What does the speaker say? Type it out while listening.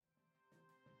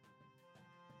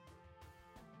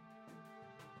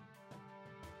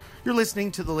You're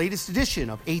listening to the latest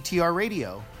edition of ATR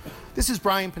Radio. This is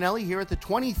Brian Pinelli here at the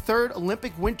 23rd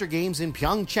Olympic Winter Games in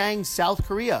Pyeongchang, South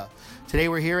Korea. Today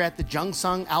we're here at the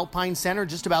Jungsung Alpine Center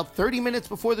just about 30 minutes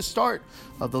before the start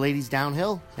of the ladies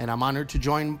downhill, and I'm honored to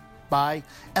join by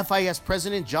FIS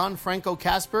President Gianfranco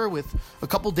Casper with a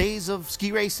couple days of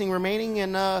ski racing remaining.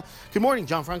 And good morning,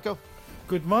 Gianfranco.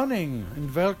 Good morning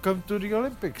and welcome to the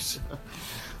Olympics.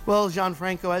 Well,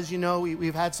 Gianfranco, as you know,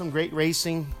 we've had some great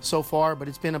racing so far, but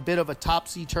it's been a bit of a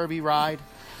topsy-turvy ride.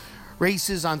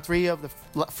 Races on 3 of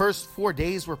the first 4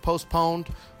 days were postponed.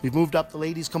 We've moved up the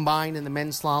ladies combined and the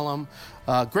men's slalom.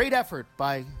 Great effort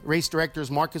by race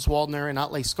directors Marcus Waldner and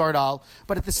Atle Skardal,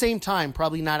 but at the same time,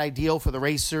 probably not ideal for the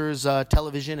racers,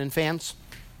 television, and fans.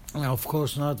 No, of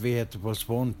course not. We had to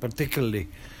postpone, particularly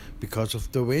because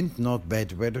of the wind, not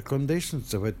bad weather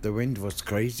conditions. But the wind was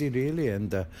crazy, really, and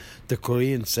the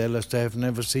Korean sailors, they have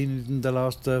never seen it in the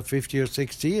last 50 or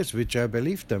 60 years, which I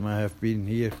believe them. I have been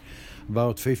here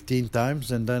about 15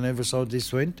 times and I never saw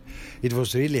this wind. It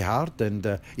was really hard and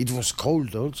it was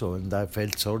cold also, and I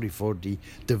felt sorry for the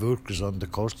workers on the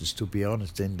courses, to be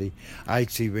honest, in the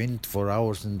icy wind for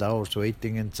hours and hours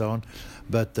waiting and so on.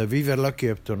 But we were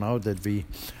lucky up to now that we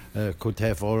could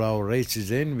have all our races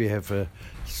in. We have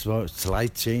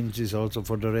slight changes also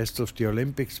for the rest of the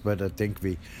Olympics, but I think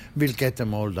we will get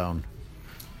them all down.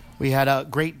 We had a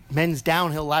great men's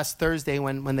downhill last Thursday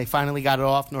when they finally got it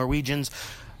off. Norwegians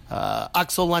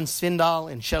Axel Lund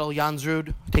Svindal and Kjetil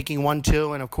Jansrud taking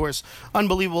 1-2, and of course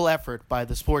unbelievable effort by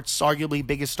the sport's arguably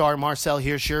biggest star Marcel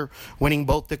Hirscher, winning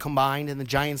both the combined and the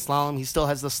giant slalom. He still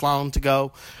has the slalom to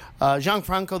go.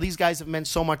 Gianfranco, these guys have meant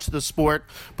so much to the sport,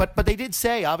 but they did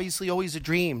say, obviously always a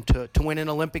dream to win an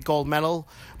Olympic gold medal,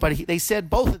 but they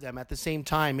said, both of them at the same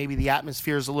time, maybe the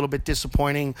atmosphere is a little bit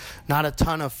disappointing, not a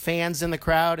ton of fans in the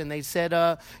crowd, and they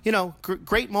said,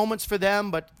 great moments for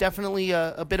them, but definitely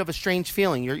a bit of a strange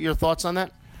feeling. Your thoughts on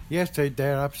that? Yes,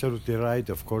 they're absolutely right.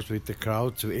 Of course, with the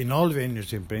crowds in all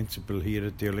venues, in principle, here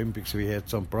at the Olympics, we had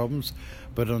some problems.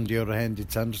 But on the other hand,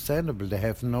 it's understandable. They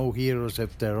have no heroes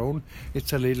of their own.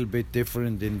 It's a little bit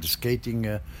different in the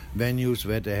skating venues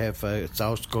where they have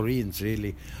South Koreans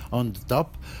really on the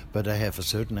top. But I have a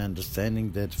certain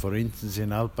understanding that, for instance,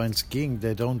 in alpine skiing,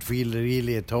 they don't feel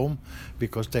really at home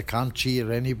because they can't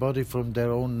cheer anybody from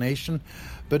their own nation.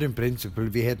 But in principle,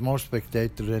 we had more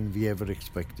spectators than we ever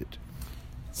expected.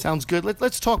 Sounds good.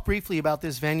 Let's talk briefly about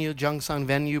this venue, Jungsung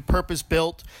venue,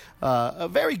 purpose-built, a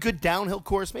very good downhill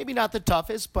course, maybe not the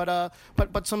toughest, but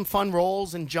some fun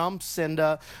rolls and jumps, and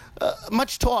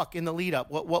much talk in the lead-up.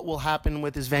 What will happen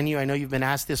with this venue? I know you've been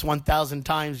asked this 1,000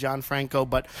 times, Gianfranco,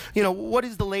 but what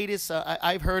is the latest?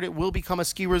 I've heard it will become a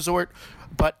ski resort,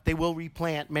 but they will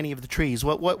replant many of the trees.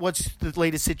 What's the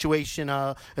latest situation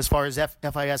as far as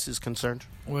FIS is concerned?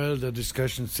 Well, the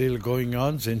discussion's still going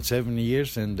on since 7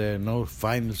 years, and no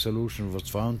final solution was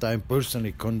found. I'm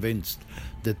personally convinced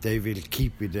that they will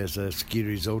keep it as a ski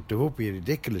resort. It would be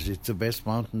ridiculous. It's the best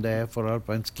mountain they have for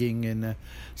alpine skiing in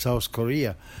South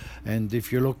Korea. And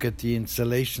if you look at the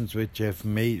installations which have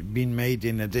been made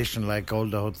in addition, like all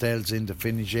the hotels in the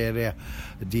Finnish area,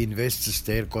 the investors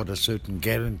there got a certain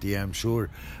guarantee, I'm sure.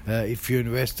 If you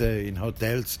invest in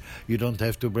hotels, you don't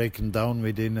have to break them down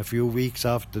within a few weeks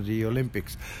after the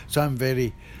Olympics. So I'm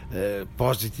very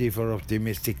positive or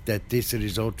optimistic that this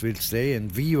resort will stay.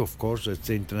 And we, of course, as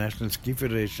the International Ski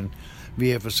Federation, we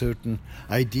have a certain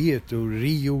idea to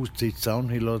reuse this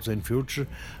downhill also in future.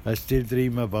 I still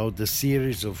dream about the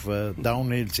series of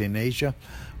downhills in Asia,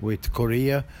 with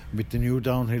Korea, with the new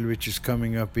downhill which is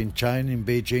coming up in China, in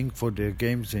Beijing for the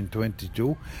games in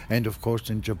 22, and of course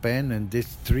in Japan. And these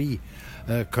 3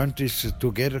 countries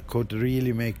together could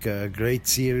really make a great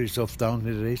series of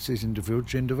downhill races in the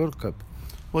future in the World Cup.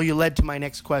 Well, you led to my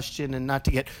next question, and not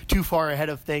to get too far ahead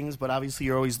of things, but obviously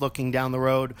you're always looking down the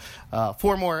road.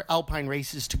 4 more alpine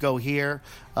races to go here.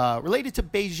 Related to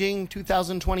Beijing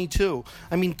 2022,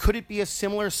 I mean, could it be a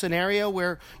similar scenario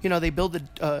where, they build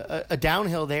a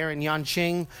downhill there in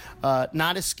Yanqing,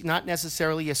 not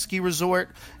necessarily a ski resort,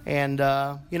 and,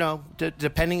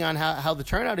 depending on how the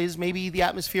turnout is, maybe the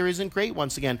atmosphere isn't great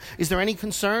once again. Is there any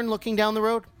concern looking down the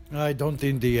road? I don't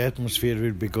think the atmosphere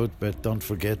will be good, but don't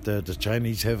forget the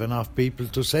Chinese have enough people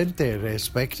to send there,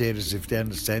 spectators, if they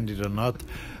understand it or not.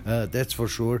 That's for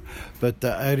sure. But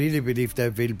I really believe there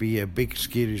will be a big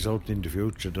ski resort in the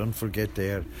future. Don't forget they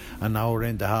are an hour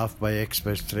and a half by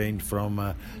express train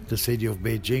from the city of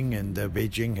Beijing, and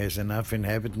Beijing has enough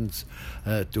inhabitants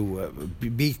to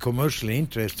be commercially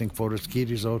interesting for a ski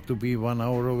resort to be 1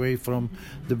 hour away from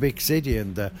the big city.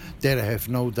 And there I have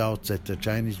no doubts that the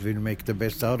Chinese will make the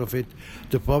best out of it.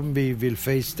 The problem we will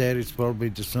face there is probably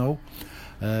the snow.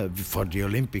 For the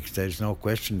Olympics, there is no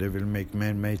question they will make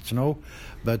man-made snow,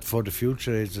 but for the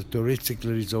future, as a touristic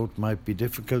resort might be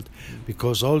difficult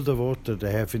because all the water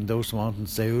they have in those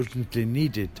mountains, they urgently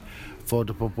need it for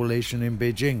the population in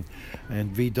Beijing,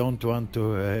 and we don't want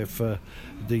to have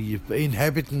the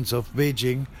inhabitants of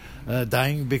Beijing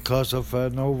dying because of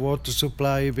no water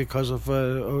supply, because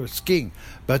of skiing.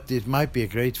 But it might be a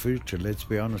great future, let's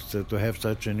be honest, to have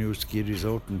such a new ski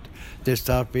resort. And they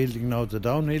start building now the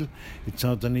downhill. It's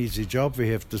not an easy job. We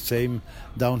have the same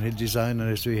downhill designer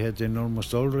as we had in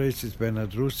almost all races,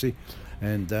 Bernard Russi,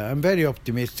 and I'm very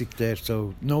optimistic there,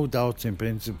 so no doubts in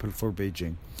principle for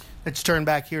Beijing. Let's turn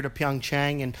back here to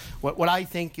Pyeongchang, and what I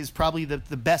think is probably the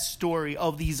best story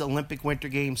of these Olympic Winter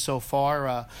Games so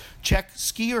far. Czech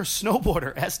skier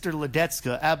snowboarder Esther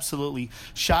Ledecka absolutely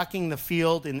shocking the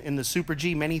field in the Super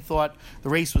G. Many thought the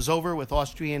race was over with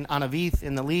Austrian Anna Wieth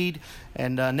in the lead,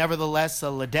 and nevertheless,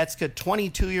 Ledecka,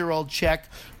 22-year-old Czech,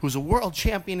 who's a world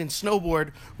champion in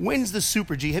snowboard, wins the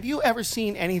Super G. Have you ever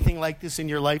seen anything like this in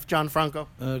your life, Gianfranco?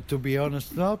 To be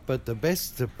honest, no, but the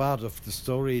best part of the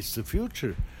story is the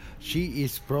future. She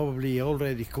is probably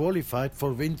already qualified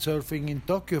for windsurfing in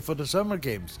Tokyo for the Summer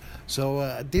Games.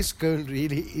 So this girl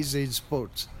really is in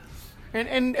sports.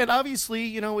 And obviously,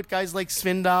 you know, with guys like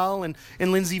Svindal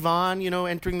and Lindsey Vonn, you know,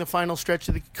 entering the final stretch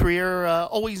of the career,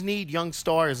 always need young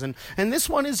stars. And this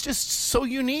one is just so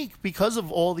unique because of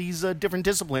all these different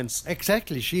disciplines.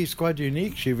 Exactly. She is quite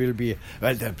unique. She will be...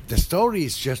 Well, the story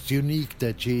is just unique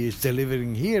that she is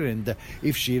delivering here. And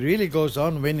if she really goes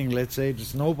on winning, let's say, the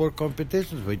snowboard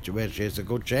competitions, where she has a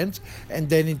good chance, and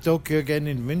then in Tokyo again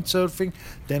in windsurfing,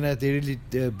 then I really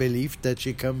believe that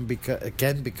she can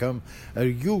become a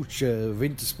huge...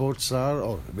 winter sports star,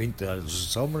 or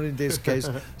summer in this case,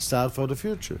 star for the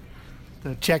future.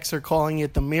 The Czechs are calling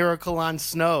it the miracle on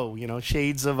snow, you know,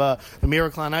 shades of the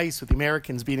miracle on ice with the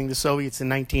Americans beating the Soviets in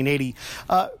 1980.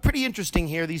 Pretty interesting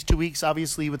here these 2 weeks,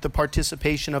 obviously, with the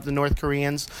participation of the North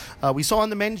Koreans. We saw in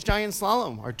the men's giant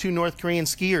slalom, our two North Korean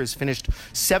skiers finished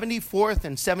 74th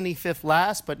and 75th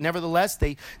last, but nevertheless,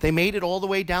 they made it all the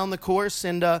way down the course,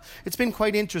 and it's been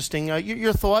quite interesting.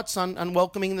 Your thoughts on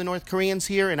welcoming the North Koreans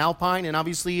here in Alpine and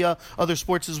obviously other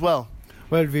sports as well?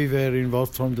 Well, we were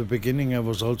involved from the beginning. I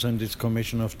was also in this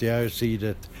commission of the IOC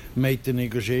that made the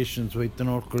negotiations with the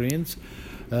North Koreans.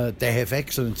 They have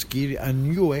a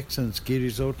new excellent ski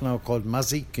resort now called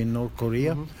Masik in North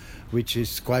Korea, which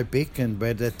is quite big and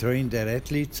where they train their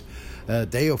athletes.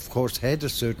 They, of course, had a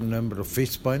certain number of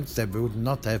FIS points. They would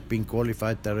not have been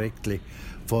qualified directly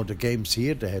for the games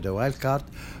here. They had a wild card.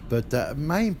 But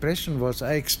my impression was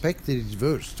I expected it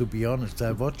worse, to be honest.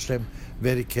 I watched them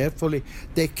very carefully.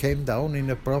 They came down in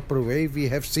a proper way. We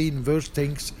have seen worse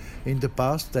things in the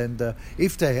past. And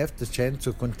if they have the chance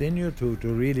to continue to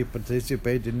really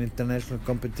participate in international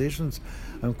competitions,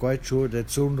 I'm quite sure that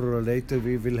sooner or later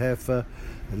we will have,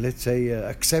 let's say,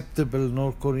 acceptable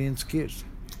North Korean skiers.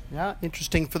 Yeah,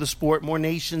 interesting for the sport. More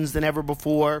nations than ever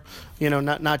before. You know,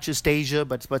 not just Asia,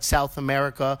 but South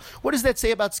America. What does that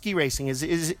say about ski racing?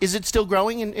 Is it still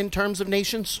growing in terms of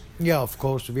nations? Yeah, of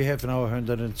course. We have now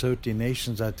 130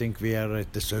 nations. I think we are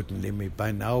at a certain limit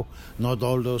by now. Not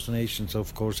all those nations,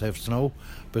 of course, have snow.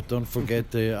 But don't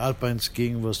forget, alpine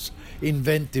skiing was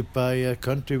invented by a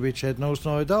country which had no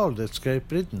snow at all. That's Great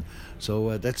Britain.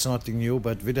 So that's nothing new.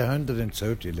 But with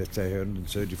 130, let's say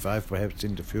 135 perhaps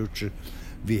in the future,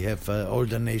 we have all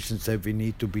the nations that we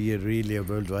need to be really a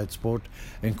worldwide sport,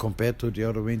 and compared to the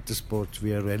other winter sports,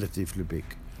 we are relatively big.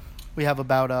 We have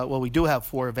we do have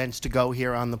 4 events to go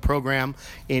here on the program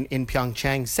in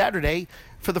Pyeongchang. Saturday,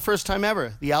 for the first time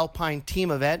ever, the Alpine team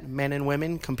event, men and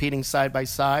women competing side by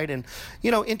side. And,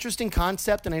 you know, interesting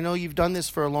concept, and I know you've done this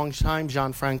for a long time,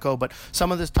 Gianfranco, but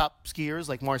some of the top skiers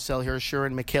like Marcel Hirscher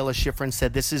and Michaela Schifrin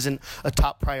said this isn't a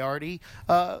top priority.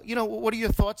 You know, what are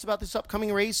your thoughts about this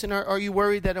upcoming race, and are you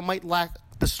worried that it might lack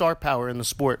the star power in the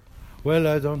sport? Well,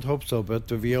 I don't hope so,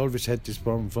 but we always had this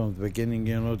problem from the beginning.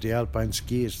 You know, the alpine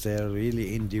skiers, they are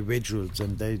really individuals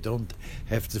and they don't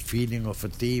have the feeling of a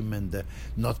team and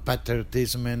not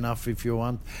patriotism enough, if you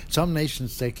want. Some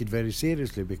nations take it very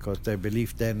seriously because they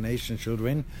believe their nation should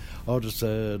win. Others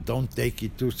don't take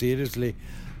it too seriously,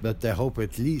 but I hope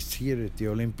at least here at the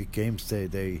Olympic Games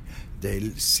they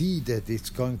see that it's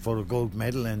going for a gold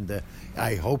medal, and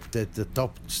I hope that the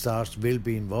top stars will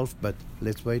be involved, but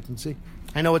let's wait and see.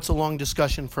 I know it's a long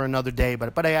discussion for another day,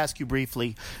 but I ask you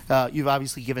briefly, you've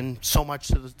obviously given so much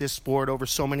to this sport over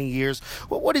so many years.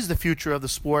 What is the future of the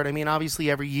sport? I mean, obviously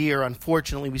every year,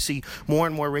 unfortunately, we see more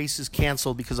and more races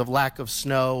canceled because of lack of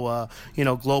snow,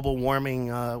 global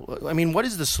warming. I mean, what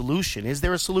is the solution? Is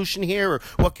there a solution here, or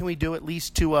what can we do at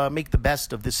least to make the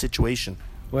best of this situation?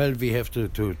 Well, we have to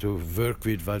work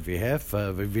with what we have.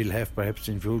 We will have perhaps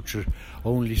in future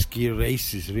only ski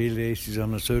races, real races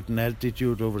on a certain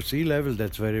altitude over sea level.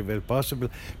 That's very well possible.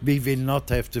 We will not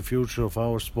have the future of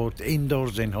our sport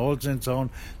indoors in halls and so on.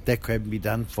 That can be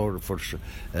done for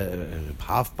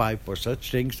half pipe or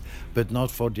such things, but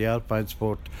not for the alpine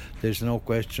sport. There's no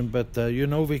question. But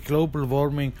with global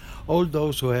warming, all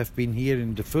those who have been here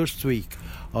in the first week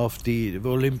of the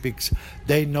Olympics,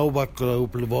 they know what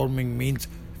global warming means.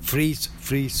 Freeze,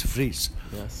 freeze, freeze.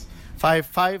 Yes.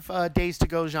 Five days to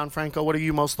go, Gianfranco. What are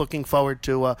you most looking forward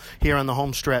to here on the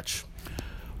home stretch?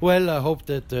 Well, I hope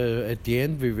that at the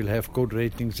end we will have good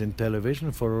ratings in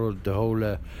television for the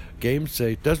whole games.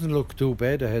 It doesn't look too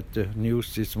bad. I had the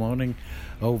news this morning.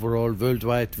 Overall,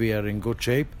 worldwide, we are in good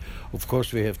shape. Of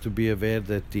course, we have to be aware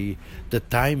that the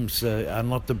times are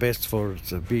not the best for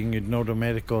being in North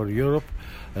America or Europe.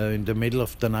 In the middle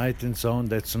of the night and so on,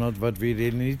 that's not what we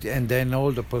really need. And then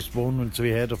all the postponements we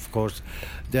had, of course,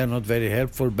 they're not very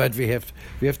helpful. But we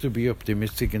have to be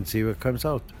optimistic and see what comes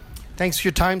out. Thanks for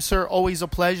your time, sir. Always a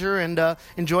pleasure, and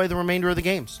enjoy the remainder of the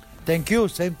games. Thank you.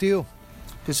 Same to you.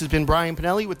 This has been Brian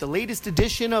Pinelli with the latest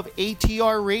edition of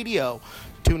ATR Radio.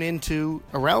 Tune in to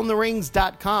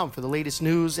AroundTheRings.com for the latest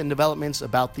news and developments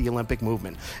about the Olympic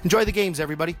movement. Enjoy the games,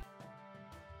 everybody.